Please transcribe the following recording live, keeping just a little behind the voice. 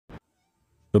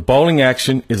The bowling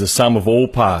action is a sum of all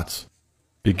parts,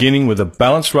 beginning with a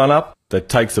balanced run-up that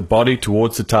takes the body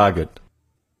towards the target.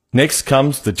 Next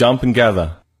comes the jump and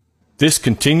gather. This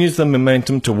continues the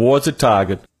momentum towards the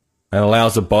target and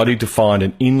allows the body to find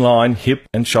an inline hip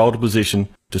and shoulder position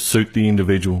to suit the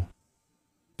individual.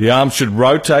 The arms should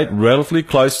rotate relatively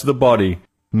close to the body,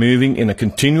 moving in a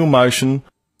continual motion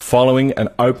following an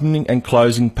opening and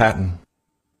closing pattern.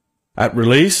 At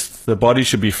release, the body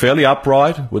should be fairly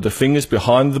upright with the fingers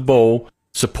behind the ball,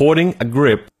 supporting a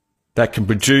grip that can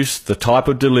produce the type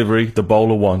of delivery the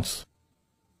bowler wants.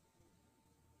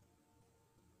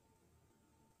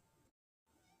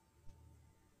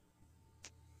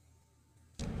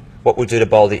 What we'll do to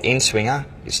bowl the in-swinger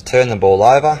is turn the ball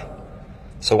over.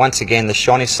 So once again, the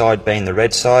shiny side being the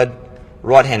red side,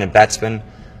 right-handed batsman,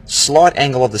 slight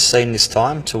angle of the seam this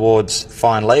time towards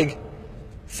fine leg,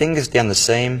 fingers down the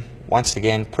seam, once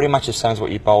again pretty much the same as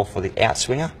what you bowl for the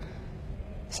outswinger,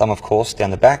 some of course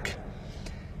down the back,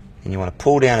 and you want to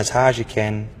pull down as hard as you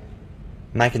can,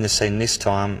 making the seam this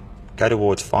time go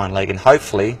towards fine leg, and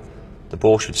hopefully the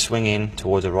ball should swing in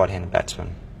towards a right-handed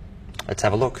batsman. Let's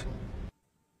have a look.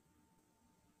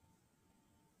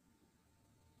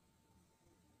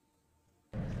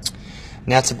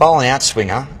 Now to bowl an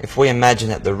outswinger, if we imagine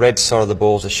that the red side of the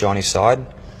ball is the shiny side,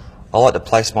 I like to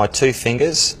place my two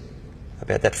fingers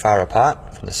about that far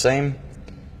apart from the seam,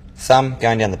 thumb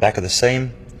going down the back of the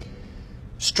seam,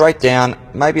 straight down,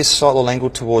 maybe a slight little angle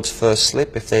towards first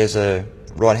slip if there's a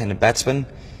right-handed batsman,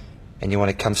 and you want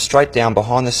to come straight down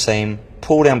behind the seam,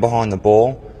 pull down behind the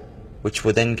ball, which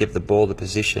will then give the ball the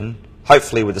position,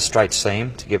 hopefully with a straight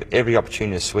seam, to give every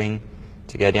opportunity to swing,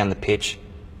 to go down the pitch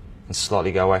and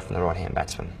slightly go away from the right-hand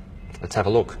batsman. Let's have a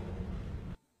look.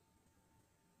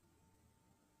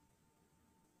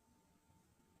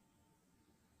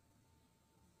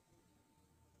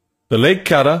 The leg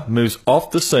cutter moves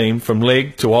off the seam from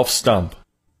leg to off stump.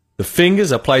 The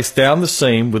fingers are placed down the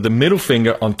seam with the middle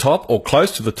finger on top or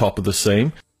close to the top of the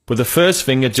seam, with the first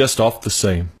finger just off the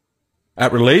seam.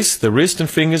 At release, the wrist and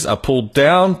fingers are pulled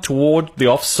down toward the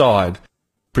offside,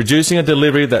 producing a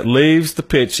delivery that leaves the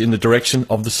pitch in the direction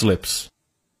of the slips.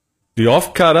 The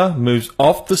off cutter moves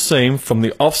off the seam from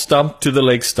the off stump to the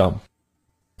leg stump.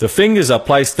 The fingers are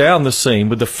placed down the seam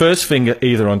with the first finger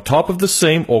either on top of the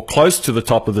seam or close to the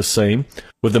top of the seam,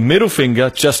 with the middle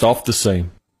finger just off the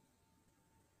seam.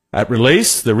 At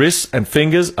release, the wrists and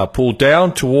fingers are pulled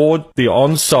down toward the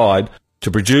onside to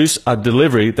produce a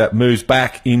delivery that moves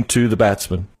back into the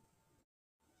batsman.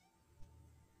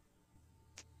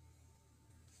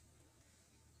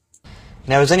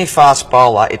 Now, as any fast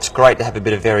bowler, it's great to have a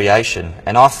bit of variation,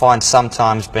 and I find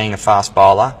sometimes being a fast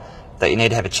bowler that you need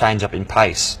to have a change up in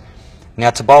pace.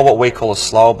 Now, to bowl what we call a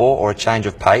slower ball or a change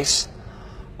of pace,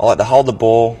 I like to hold the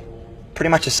ball pretty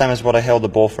much the same as what I held the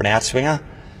ball for an outswinger.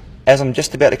 As I'm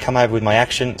just about to come over with my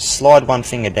action, slide one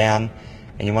finger down,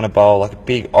 and you want to bowl like a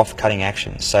big off-cutting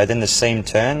action. So then the seam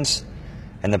turns,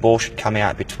 and the ball should come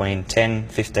out between 10,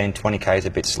 15, 20 k's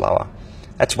a bit slower.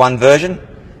 That's one version.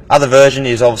 Other version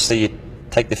is obviously you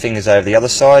take the fingers over the other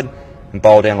side and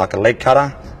bowl down like a leg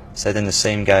cutter, so then the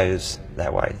seam goes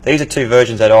that way. These are two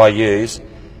versions that I use,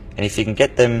 and if you can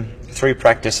get them through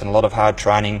practice and a lot of hard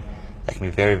training, they can be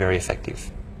very, very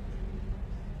effective.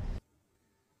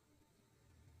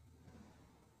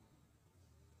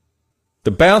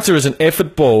 The bouncer is an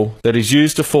effort ball that is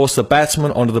used to force the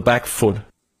batsman onto the back foot.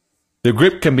 The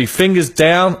grip can be fingers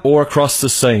down or across the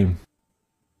seam.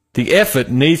 The effort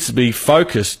needs to be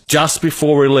focused just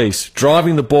before release,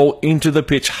 driving the ball into the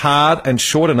pitch hard and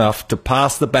short enough to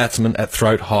pass the batsman at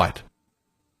throat height.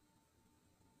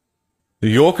 The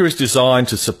Yorker is designed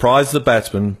to surprise the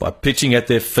batsman by pitching at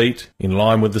their feet in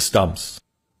line with the stumps.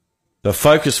 The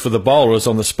focus for the bowler is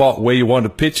on the spot where you want to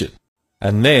pitch it,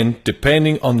 and then,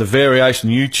 depending on the variation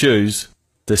you choose,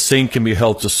 the seam can be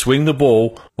held to swing the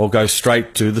ball or go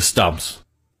straight to the stumps.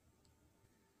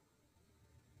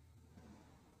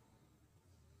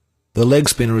 The leg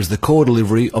spinner is the core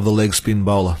delivery of the leg spin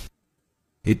bowler.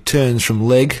 It turns from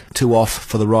leg to off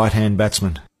for the right-hand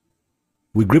batsman.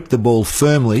 We grip the ball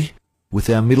firmly with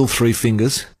our middle three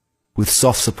fingers, with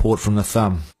soft support from the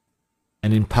thumb,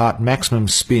 and impart maximum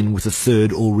spin with the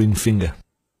third or ring finger.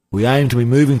 We aim to be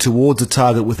moving towards the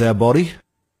target with our body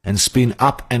and spin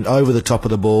up and over the top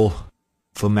of the ball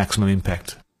for maximum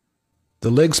impact.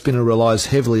 The leg spinner relies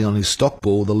heavily on his stock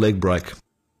ball, the leg break.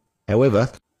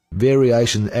 However,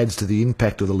 variation adds to the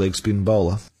impact of the leg spin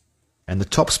bowler, and the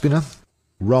top spinner,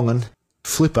 wrongen,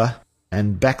 flipper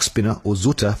and back spinner or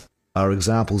zutta are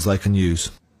examples they can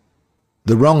use.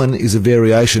 The wrongen is a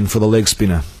variation for the leg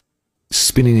spinner,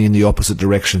 spinning in the opposite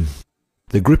direction.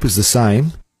 The grip is the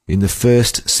same, in the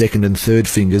first, second and third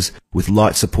fingers with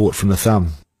light support from the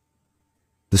thumb.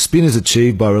 The spin is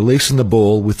achieved by releasing the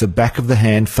ball with the back of the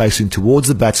hand facing towards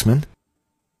the batsman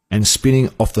and spinning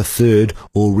off the third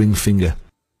or ring finger.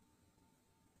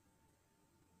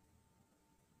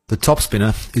 The top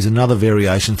spinner is another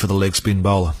variation for the leg spin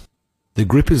bowler. The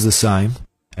grip is the same,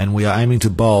 and we are aiming to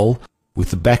bowl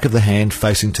with the back of the hand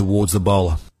facing towards the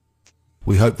bowler.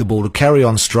 We hope the ball to carry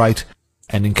on straight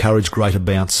and encourage greater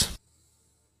bounce.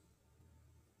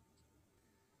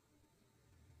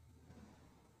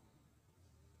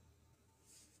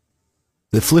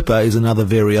 The flipper is another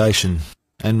variation,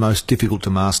 and most difficult to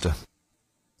master.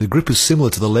 The grip is similar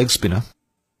to the leg spinner,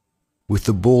 with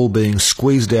the ball being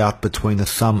squeezed out between the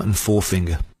thumb and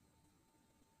forefinger.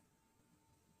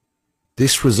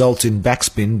 This results in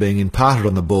backspin being imparted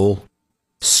on the ball,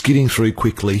 skidding through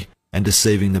quickly and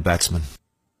deceiving the batsman.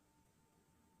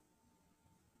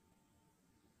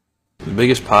 The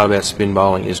biggest part about spin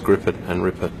bowling is grip it and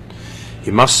rip it.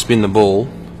 You must spin the ball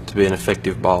to be an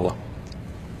effective bowler.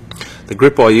 The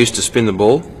grip I use to spin the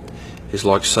ball is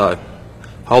like so.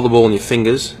 Hold the ball in your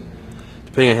fingers,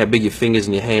 depending on how big your fingers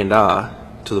and your hand are,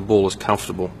 till the ball is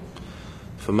comfortable.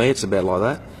 For me it's about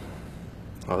like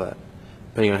that,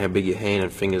 depending on how big your hand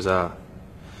and fingers are.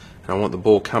 And I want the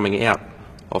ball coming out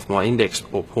of my index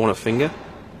or pointer finger,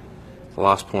 the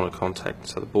last point of contact,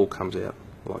 so the ball comes out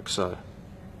like so.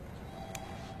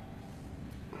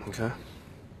 Okay.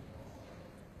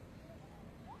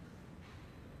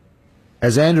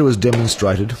 As Andrew has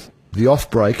demonstrated, the off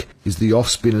break is the off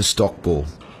spinner's stock ball.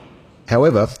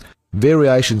 However,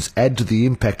 variations add to the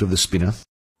impact of the spinner,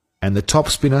 and the top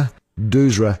spinner,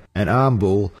 doosra and arm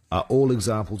ball are all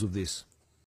examples of this.